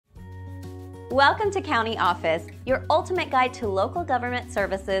Welcome to County Office, your ultimate guide to local government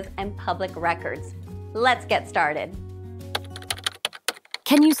services and public records. Let's get started.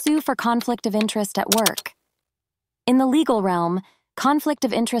 Can you sue for conflict of interest at work? In the legal realm, conflict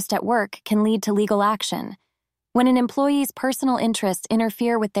of interest at work can lead to legal action. When an employee's personal interests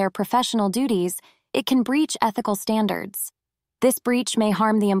interfere with their professional duties, it can breach ethical standards. This breach may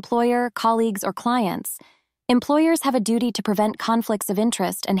harm the employer, colleagues, or clients. Employers have a duty to prevent conflicts of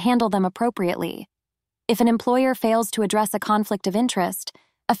interest and handle them appropriately. If an employer fails to address a conflict of interest,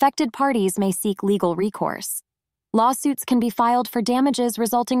 affected parties may seek legal recourse. Lawsuits can be filed for damages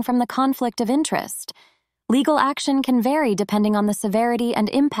resulting from the conflict of interest. Legal action can vary depending on the severity and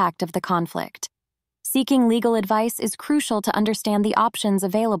impact of the conflict. Seeking legal advice is crucial to understand the options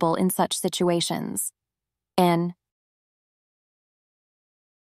available in such situations. N.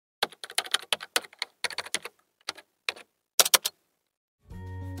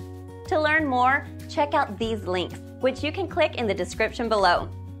 To learn more, check out these links, which you can click in the description below.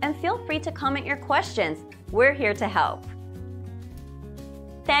 And feel free to comment your questions. We're here to help.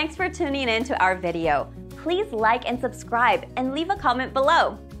 Thanks for tuning in to our video. Please like and subscribe and leave a comment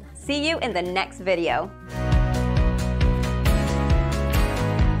below. See you in the next video.